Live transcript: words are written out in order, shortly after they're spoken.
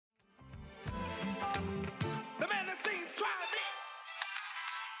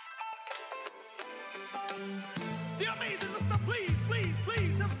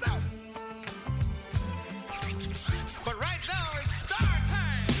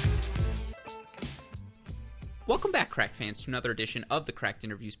Welcome back, Cracked fans, to another edition of the Cracked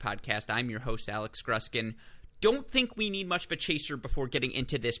Interviews podcast. I'm your host, Alex Gruskin. Don't think we need much of a chaser before getting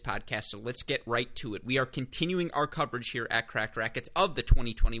into this podcast, so let's get right to it. We are continuing our coverage here at Cracked Racquets of the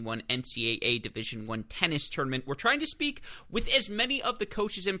 2021 NCAA Division I Tennis Tournament. We're trying to speak with as many of the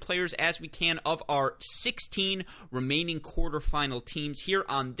coaches and players as we can of our 16 remaining quarterfinal teams. Here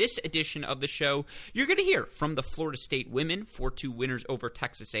on this edition of the show, you're going to hear from the Florida State women, 4-2 winners over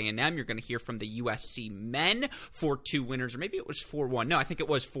Texas A&M. You're going to hear from the USC men, 4-2 winners, or maybe it was 4-1. No, I think it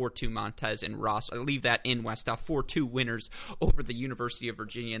was 4-2 Montez and Ross. I'll leave that in West. 4-2 winners over the University of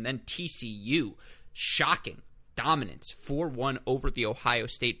Virginia. And then TCU, shocking dominance, 4-1 over the Ohio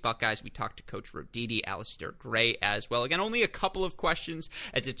State Buckeyes. We talked to Coach Roditi, Alistair Gray as well. Again, only a couple of questions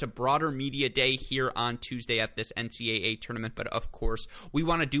as it's a broader media day here on Tuesday at this NCAA tournament. But of course, we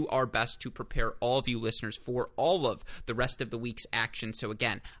want to do our best to prepare all of you listeners for all of the rest of the week's action. So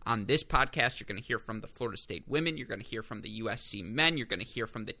again, on this podcast, you're going to hear from the Florida State women. You're going to hear from the USC men. You're going to hear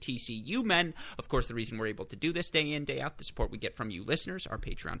from the TCU men. Of course, the reason we're able to do this day in, day out, the support we get from you listeners, our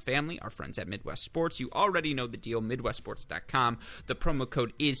Patreon family, our friends at Midwest Sports. You already know the deal, MidwestSports.com. The promo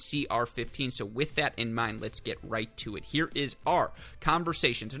code is CR15. So with that in mind, let's get right to it. Here is our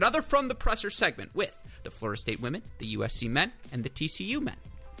conversations. Another From the Presser segment with the Florida State women, the USC men, and the TCU men.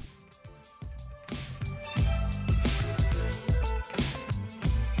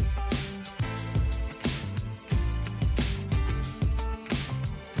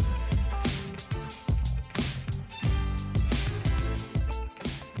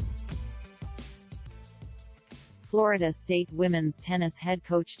 Florida State women's tennis head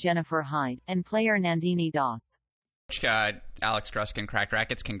coach Jennifer Hyde, and player Nandini Das. Alex Gruskin, Cracked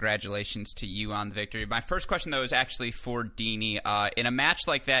Racquets, congratulations to you on the victory. My first question, though, is actually for Dini. In a match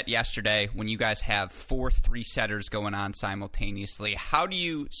like that yesterday, when you guys have 4 3-setters going on simultaneously, how do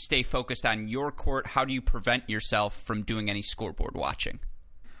you stay focused on your court? How do you prevent yourself from doing any scoreboard watching?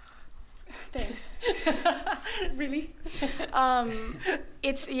 Thanks. Really?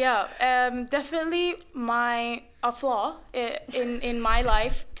 It's definitely a flaw in my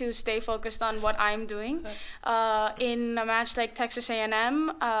life to stay focused on what I'm doing. In a match like Texas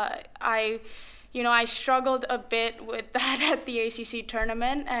A&M, I struggled a bit with that at the ACC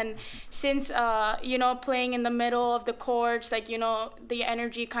tournament, and since playing in the middle of the courts, the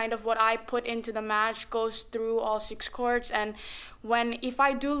energy, kind of what I put into the match, goes through all 6 courts, and if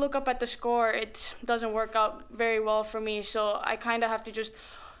I do look up at the score, it doesn't work out very well for me. So I kind of have to just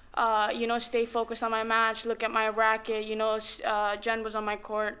stay focused on my match, look at my racket. Jen was on my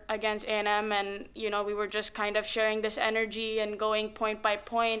court against A&M, and we were just kind of sharing this energy and going point by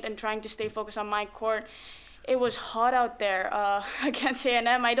point and trying to stay focused on my court. It was hot out there against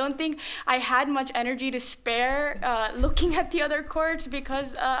A&M. I don't think I had much energy to spare looking at the other courts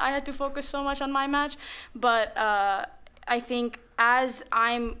because I had to focus so much on my match. But I think as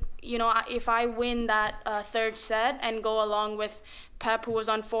I'm, if I win that third set and go along with Pep, who was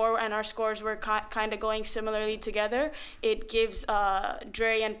on 4, and our scores were kind of going similarly together, it gives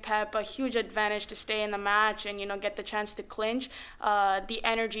Dre and Pep a huge advantage to stay in the match and, get the chance to clinch. The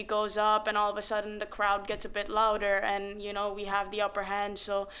energy goes up, and all of a sudden the crowd gets a bit louder, and, we have the upper hand.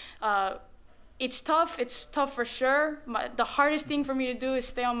 So it's tough. It's tough for sure. The hardest thing for me to do is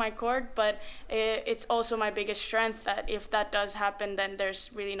stay on my court, but it's also my biggest strength that if that does happen, then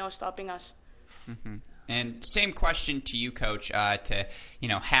there's really no stopping us. Mm-hmm. And same question to you, Coach, to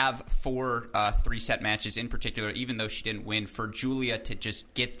have 4 3-set matches in particular, even though she didn't win, for Julia to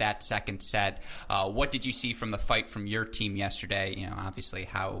just get that second set. What did you see from the fight from your team yesterday? Obviously,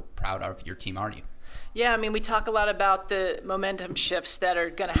 how proud of your team are you? Yeah, we talk a lot about the momentum shifts that are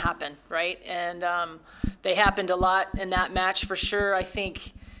going to happen, right? And they happened a lot in that match for sure. I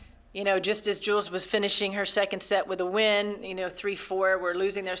think, just as Jules was finishing her second set with a win, 3-4, we're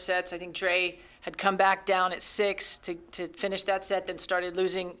losing their sets. I think Dre had come back down at 6 to finish that set, then started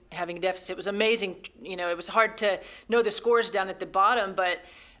losing, having a deficit. It was amazing. It was hard to know the scores down at the bottom, but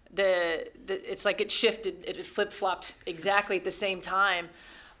it's like it shifted, it flip-flopped exactly at the same time.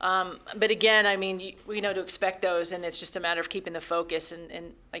 But again, we know to expect those, and it's just a matter of keeping the focus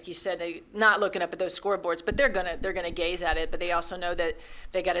and like you said, not looking up at those scoreboards, but they're gonna gaze at it. But they also know that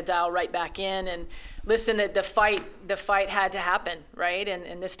they got to dial right back in and listen. To the fight had to happen, right?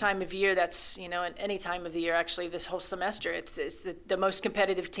 And this time of year, that's in any time of the year, actually, this whole semester, it's the most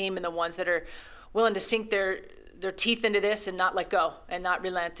competitive team and the ones that are willing to sink their teeth into this and not let go and not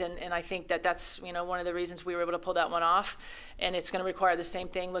relent. And I think that's one of the reasons we were able to pull that one off. And it's going to require the same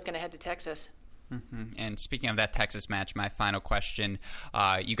thing looking ahead to Texas. And speaking of that Texas match, my final question,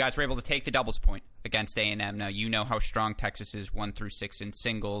 you guys were able to take the doubles point against A&M. Now, you know how strong Texas is 1 through 6 in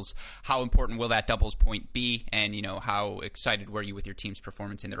singles. How important will that doubles point be? And, how excited were you with your team's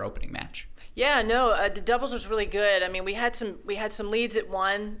performance in their opening match? Yeah, no, the doubles was really good. I mean, we had some leads at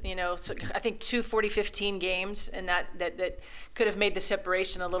one, so I think 2 40-15 games, and that could have made the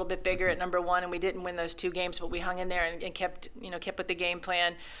separation a little bit bigger at number one, and we didn't win those 2 games, but we hung in there and kept with the game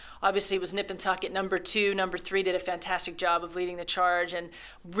plan. Obviously, it was nip and tuck at number 2. Number 3 did a fantastic job of leading the charge, and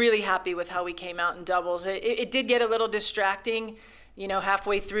really happy with how we came out in doubles. It did get a little distracting,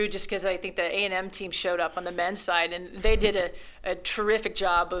 halfway through, just because I think the A&M team showed up on the men's side, and they did a terrific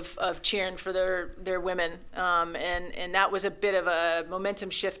job of cheering for their women, and that was a bit of a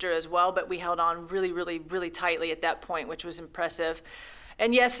momentum shifter as well. But we held on really, really, really tightly at that point, which was impressive.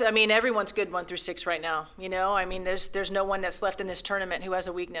 And yes, I mean, everyone's good 1 through 6 right now. I mean, there's no one that's left in this tournament who has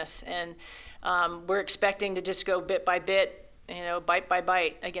a weakness, and we're expecting to just go bit by bit, bite by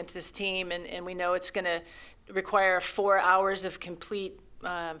bite against this team, and we know it's going to require 4 hours of complete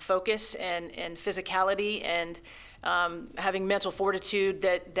focus and physicality and having mental fortitude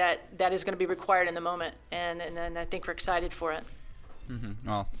that is going to be required in the moment, and I think we're excited for it.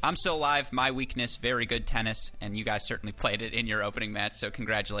 Well, I'm still alive. My weakness, very good tennis, and you guys certainly played it in your opening match, so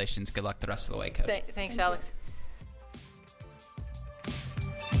congratulations. Good luck the rest of the way, Coach. Thanks, Alex.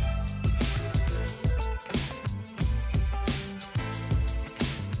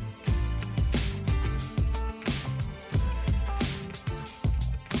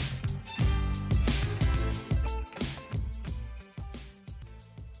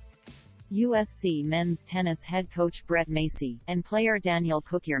 USC men's tennis head coach Brett Macy, and player Daniel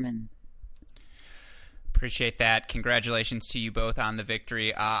Cookierman. Appreciate that. Congratulations to you both on the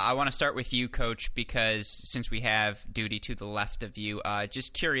victory. I want to start with you, Coach, because since we have Duty to the left of you,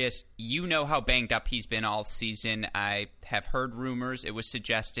 just curious, how banged up he's been all season. I have heard rumors. It was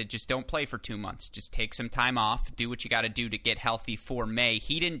suggested just don't play for 2 months. Just take some time off. Do what you got to do to get healthy for May.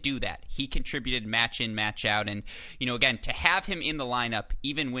 He didn't do that. He contributed match in, match out. And, again, to have him in the lineup,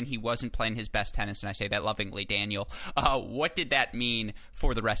 even when he wasn't playing his best tennis, and I say that lovingly, Daniel, what did that mean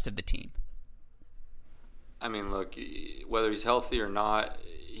for the rest of the team? I mean, look, whether he's healthy or not,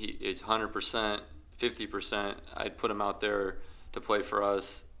 it's 100%, 50%. I'd put him out there to play for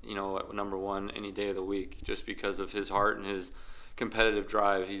us, at number one any day of the week, just because of his heart and his competitive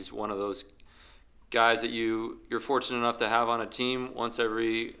drive. He's one of those guys that you're fortunate enough to have on a team once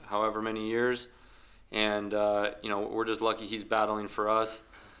every however many years. And, we're just lucky he's battling for us.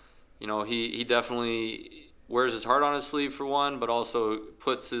 He definitely wears his heart on his sleeve for one, but also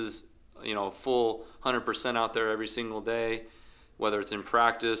puts his full 100% out there every single day, whether it's in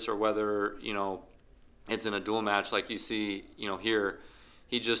practice or whether, it's in a dual match like you see, here.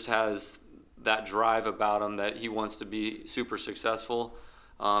 He just has that drive about him that he wants to be super successful.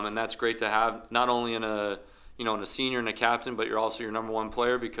 And that's great to have, not only in a senior and a captain, but you're also your number one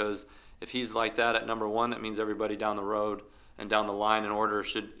player, because if he's like that at number one, that means everybody down the road and down the line in order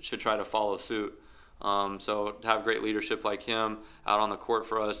should try to follow suit. So to have great leadership like him out on the court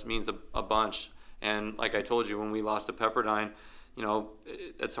for us means a bunch. And like I told you, when we lost to Pepperdine,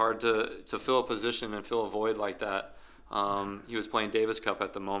 it's hard to fill a position and fill a void like that. He was playing Davis Cup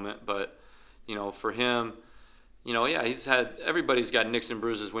at the moment, but, for him, everybody's got nicks and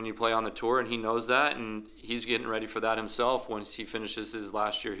bruises when you play on the tour, and he knows that, and he's getting ready for that himself once he finishes his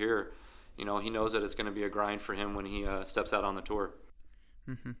last year here. He knows that it's going to be a grind for him when he steps out on the tour.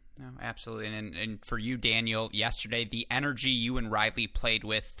 Mm-hmm. No, absolutely. And for you, Daniel, yesterday, the energy you and Riley played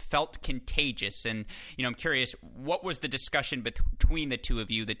with felt contagious. And, I'm curious, what was the discussion between the two of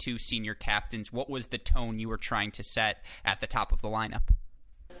you, the two senior captains? What was the tone you were trying to set at the top of the lineup?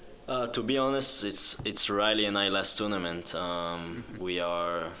 To be honest, it's Riley and I last tournament. We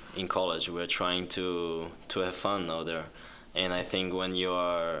are in college. We're trying to have fun out there. And I think when you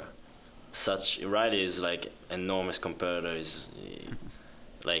are Riley is like enormous competitor.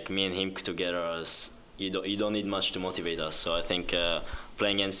 Like me and him together, you don't need much to motivate us. So I think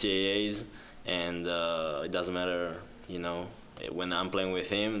playing NCAAs, and it doesn't matter, when I'm playing with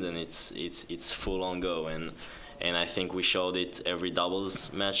him, then it's full on go. And I think we showed it every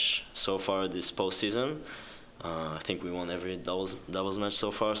doubles match so far this postseason. I think we won every doubles match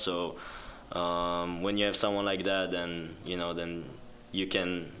so far. So when you have someone like that, then then you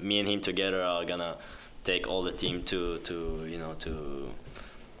can. Me and him together are gonna take all the team to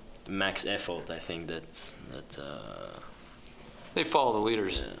max effort. I think that they follow the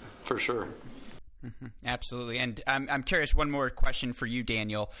leaders, for sure. Mm-hmm. Absolutely. And I'm curious, one more question for you,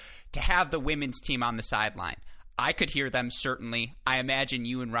 Daniel. To have the women's team on the sideline, I could hear them, certainly. I imagine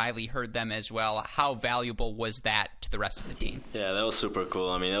you and Riley heard them as well. How valuable was that to the rest of the team? Yeah, that was super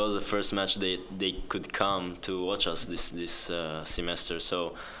cool. I mean, that was the first match they could come to watch us this semester.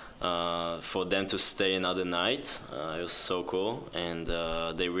 So for them to stay another night, it was so cool. And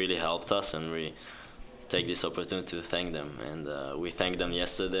they really helped us, and we take this opportunity to thank them. And we thanked them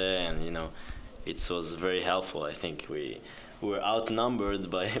yesterday, and, it was very helpful. I think we were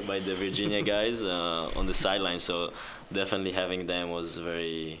outnumbered by the Virginia guys on the sideline, so definitely having them was a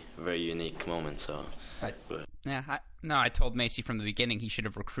very, very unique moment. So, I told Macy from the beginning he should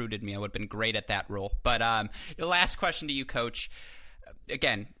have recruited me. I would have been great at that role. But the last question to you, Coach.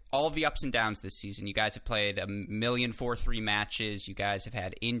 Again, all of the ups and downs this season. You guys have played 1,000,4-3 matches. You guys have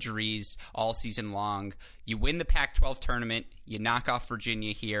had injuries all season long. You win the Pac-12 tournament. You knock off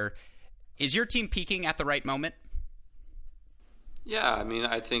Virginia here. Is your team peaking at the right moment? Yeah, I mean,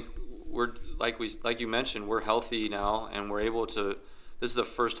 I think we're like you mentioned, we're healthy now, and we're able to. This is the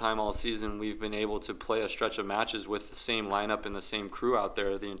first time all season we've been able to play a stretch of matches with the same lineup and the same crew out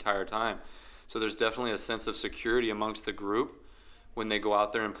there the entire time. So there's definitely a sense of security amongst the group when they go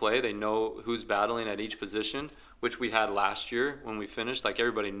out there and play. They know who's battling at each position, which we had last year when we finished. Like,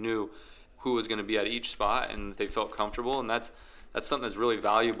 everybody knew who was going to be at each spot, and they felt comfortable, and that's something that's really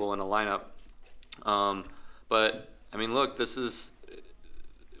valuable in a lineup. But I mean, look, this is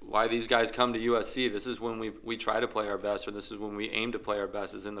why these guys come to USC. This is when we try to play our best, or this is when we aim to play our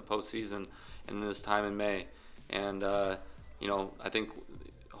best, is in the postseason and this time in May. And I think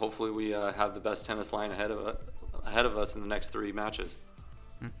hopefully we have the best tennis line ahead of us in the next 3 matches.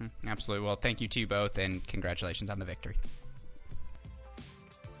 Mm-hmm. Absolutely. Well, thank you to you both, and congratulations on the victory.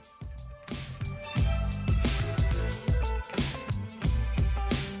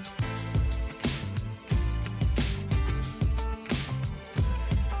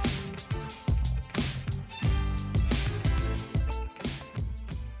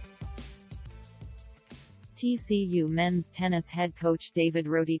 TCU men's tennis head coach David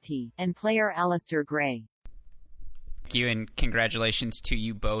Roditi, and player Alistair Gray. Thank you, and congratulations to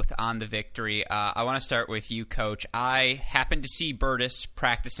you both on the victory. I want to start with you, Coach. I happened to see Bertus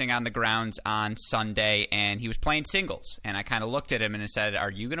practicing on the grounds on Sunday, and he was playing singles. And I kind of looked at him and I said,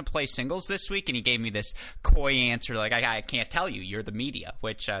 "Are you going to play singles this week?" And he gave me this coy answer, like, I can't tell you. You're the media,"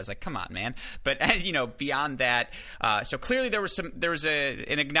 which I was like, come on, man. But, beyond that, so clearly there was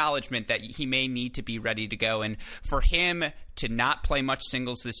an acknowledgement that he may need to be ready to go. And for him to not play much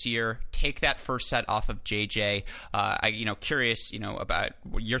singles this year, take that first set off of JJ. Curious, about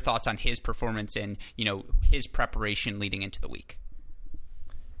your thoughts on his performance and, his preparation leading into the week.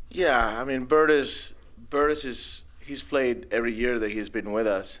 Yeah, I mean, Bertus he's played every year that he's been with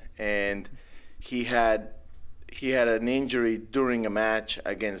us, and he had an injury during a match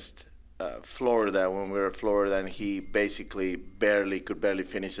against Florida when we were at Florida, and he basically could barely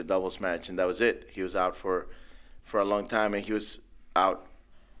finish a doubles match, and that was it. He was out for a long time, and he was out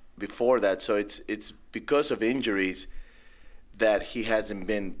before that. So it's because of injuries that he hasn't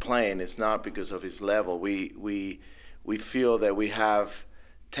been playing. It's not because of his level. We feel that we have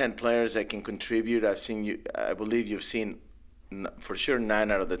 10 players that can contribute. I believe you've seen for sure 9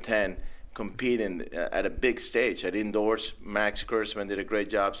 out of the 10 compete at a big stage at indoors. Max Kurtzman did a great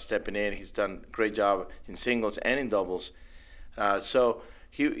job stepping in. He's done a great job in singles and in doubles. So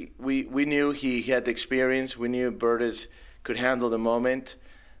we knew he had the experience. We knew Bertus could handle the moment.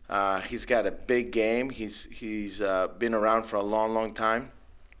 He's got a big game. He's been around for a long time.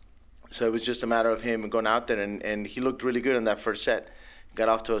 So it was just a matter of him going out there, and he looked really good in that first set. Got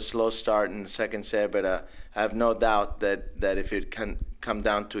off to a slow start in the second set, but I have no doubt that if it can come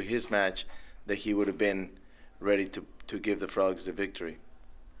down to his match, that he would have been ready to give the Frogs the victory.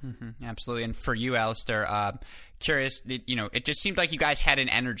 Mm-hmm, absolutely. And for you, Alistair, curious, it just seemed like you guys had an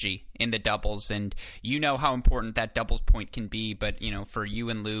energy in the doubles, and you know how important that doubles point can be. But, for you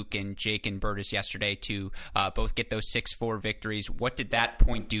and Luke and Jake and Bertus yesterday to both get those 6-4 victories, what did that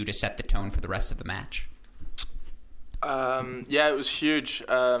point do to set the tone for the rest of the match? Yeah, it was huge.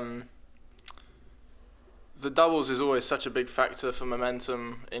 The doubles is always such a big factor for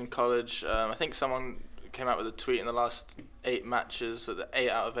momentum in college. I think someone came out with a tweet in the last 8 matches that the 8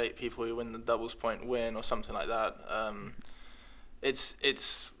 out of 8 people who win the doubles point win, or something like that. It's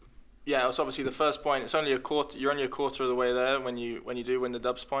obviously the first point. It's only a quarter. You're only a quarter of the way there when you do win the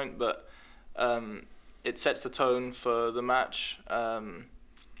dubs point, but it sets the tone for the match. Fomba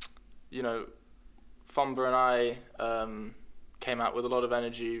and I came out with a lot of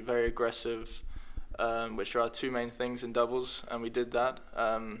energy, very aggressive, which are our 2 main things in doubles, and we did that.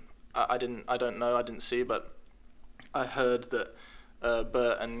 I didn't see, but I heard that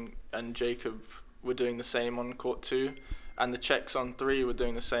Bert and Jacob were doing the same on court 2, and the Czechs on 3 were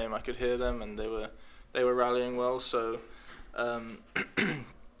doing the same. I could hear them, and they were rallying well. So,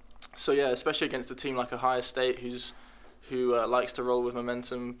 so yeah, especially against a team like Ohio State, who likes to roll with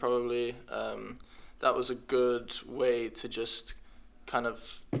momentum, probably. That was a good way to just kind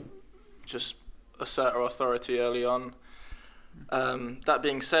of just assert our authority early on. That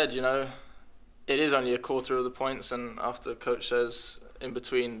being said, it is only a quarter of the points, and after coach says in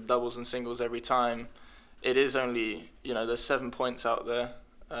between doubles and singles every time, it is only, there's 7 points out there,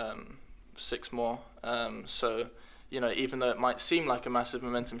 6 more. So, even though it might seem like a massive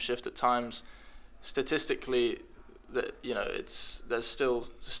momentum shift at times, statistically, there's still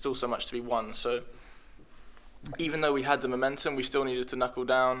so much to be won. So even though we had the momentum, we still needed to knuckle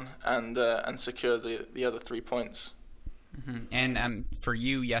down and secure the other 3 points. Mm-hmm. And for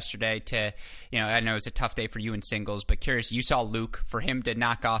you yesterday I know it was a tough day for you in singles, but curious, you saw Luke, for him to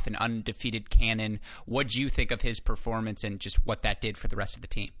knock off an undefeated Cannon. What did you think of his performance and just what that did for the rest of the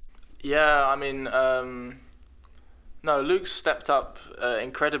team? Yeah, I mean, no, Luke's stepped up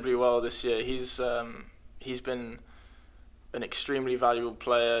incredibly well this year. He's been an extremely valuable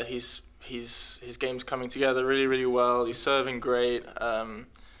player. His game's coming together really, really well. He's serving great.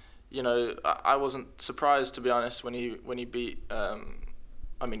 I wasn't surprised, to be honest, when he beat.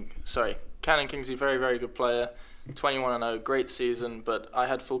 Cannon Kingsley, very, very good player, 21-0, great season. But I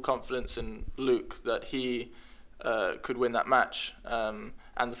had full confidence in Luke that he could win that match, and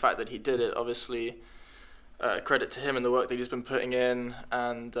the fact that he did it, obviously, credit to him and the work that he's been putting in.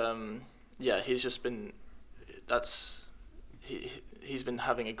 And he's just been. He's been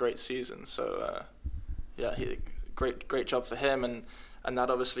having a great season. So great job for him, and that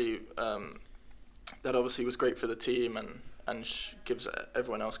obviously was great for the team, and gives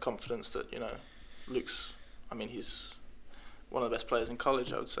everyone else confidence that Luke's. He's one of the best players in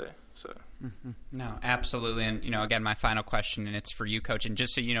college, I would say. So. Mm-hmm. No, absolutely. And, again, my final question, and it's for you, Coach. And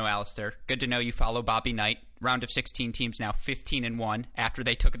just so you know, Alistair, good to know you follow Bobby Knight. Round of 16 teams now 15-1 after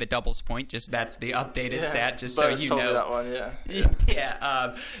they took the doubles point. Just that's the updated stat, just so you know. Told me that one,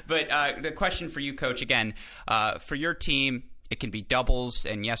 yeah. But the question for you, Coach, again, for your team, it can be doubles,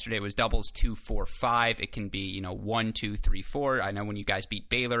 and yesterday it was doubles 2, 4, 5. It can be 1, 2, 3, 4. I know when you guys beat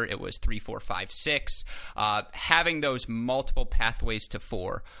Baylor, it was 3, 4, 5, 6. Having those multiple pathways to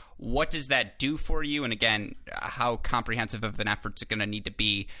 4, what does that do for you? And again, how comprehensive of an effort is it going to need to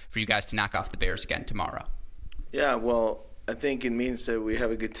be for you guys to knock off the Bears again tomorrow? Yeah, well, I think it means that we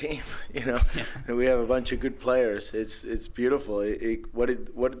have a good team. And we have a bunch of good players. It's beautiful.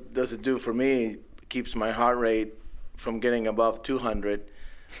 What does it do for me? It keeps my heart rate from getting above 200,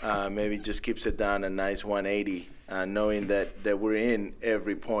 maybe just keeps it down a nice 180, knowing that we're in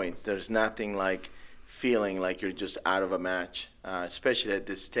every point. There's nothing like feeling like you're just out of a match, especially at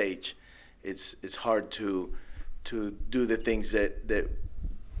this stage. It's hard to do the things that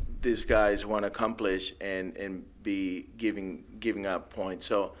these guys want to accomplish and be giving up points.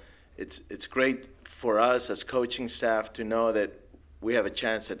 So it's great for us as coaching staff to know that we have a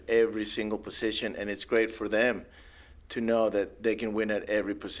chance at every single position, and it's great for them to know that they can win at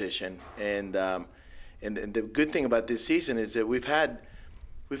every position. And the good thing about this season is that we've had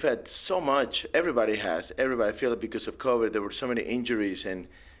so much. Everybody has. Everybody, I feel it because of COVID. There were so many injuries, and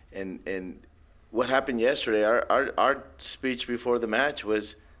what happened yesterday. Our speech before the match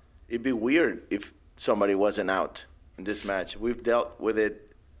was, it'd be weird if somebody wasn't out in this match. We've dealt with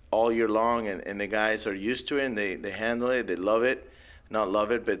it all year long, and the guys are used to it, and they handle it. They love it, not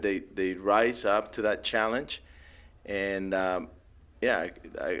love it, but they rise up to that challenge. And like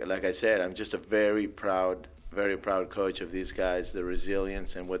I said, I'm just a very proud coach of these guys, the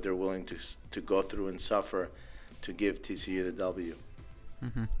resilience and what they're willing to go through and suffer to give TCU the W.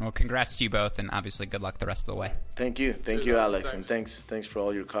 Mm-hmm. Well, congrats to you both, and obviously good luck the rest of the way. Thank you, Alex, and thanks for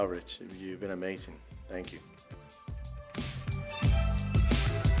all your coverage. You've been amazing. Thank you.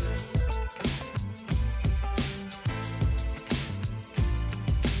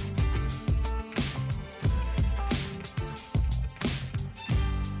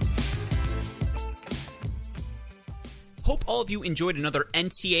 Hope all of you enjoyed another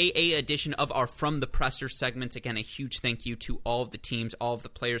NCAA edition of our From the Presser segment. Again, a huge thank you to all of the teams, all of the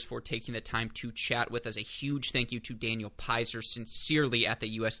players for taking the time to chat with us. A huge thank you to Daniel Pizer, sincerely at the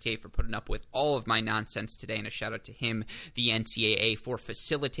USTA, for putting up with all of my nonsense today, and a shout out to him, the NCAA, for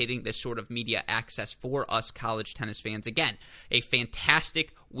facilitating this sort of media access for us college tennis fans. Again, a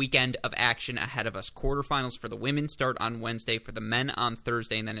fantastic weekend of action ahead of us. Quarterfinals for the women start on Wednesday, for the men on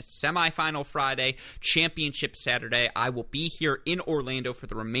Thursday, and then it's semifinal Friday, championship Saturday. I will be here in Orlando for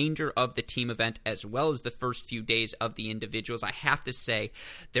the remainder of the team event as well as the first few days of the individuals. I have to say,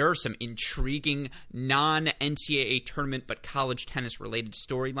 there are some intriguing non-NCAA tournament but college tennis related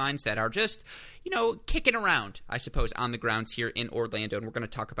storylines that are just, kicking around, I suppose, on the grounds here in Orlando, and we're going to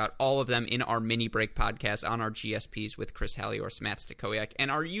talk about all of them in our mini break podcast on our GSPs with Chris Haliors, Matt Stakoyak,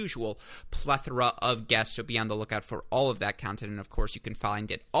 and our usual plethora of guests, so be on the lookout for all of that content, and of course you can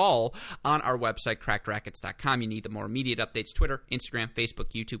find it all on our website, crackedrackets.com. You need the more immediate updates: Twitter, Instagram, Facebook,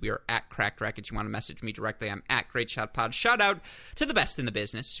 YouTube. We are at Cracked Rackets. You want to message me directly, I'm at Great Shot Pod. Shout out to the best in the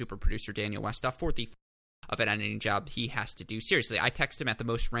business, super producer Daniel Westoff, for the of an editing job he has to do. Seriously, I text him at the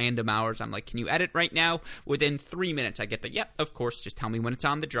most random hours. I'm like, can you edit right now? Within 3 minutes, I get that. Yep, of course. Just tell me when it's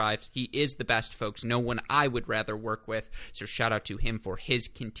on the drive. He is the best, folks. No one I would rather work with. So shout out to him for his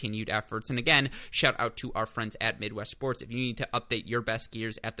continued efforts. And again, shout out to our friends at Midwest Sports. If you need to update your best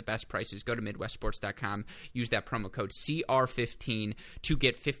gears at the best prices, go to MidwestSports.com. Use that promo code CR15 to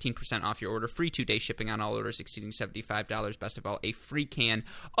get 15% off your order. Free 2-day shipping on all orders exceeding $75. Best of all, a free can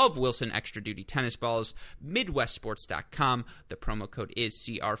of Wilson Extra Duty tennis balls. MidwestSports.com. The promo code is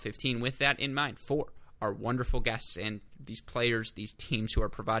CR15. With that in mind, for our wonderful guests and these players, these teams who are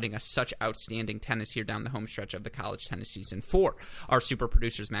providing us such outstanding tennis here down the home stretch of the college tennis season, for our super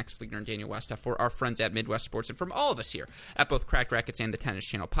producers Max Fliegner and Daniel Westoff, for our friends at Midwest Sports, and from all of us here at both Cracked Rackets and the Tennis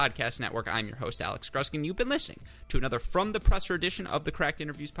Channel Podcast Network, I'm your host, Alex Gruskin. You've been listening to another From the Presser edition of the Cracked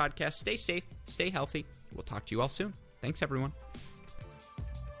Interviews Podcast. Stay safe, stay healthy. We'll talk to you all soon. Thanks, everyone.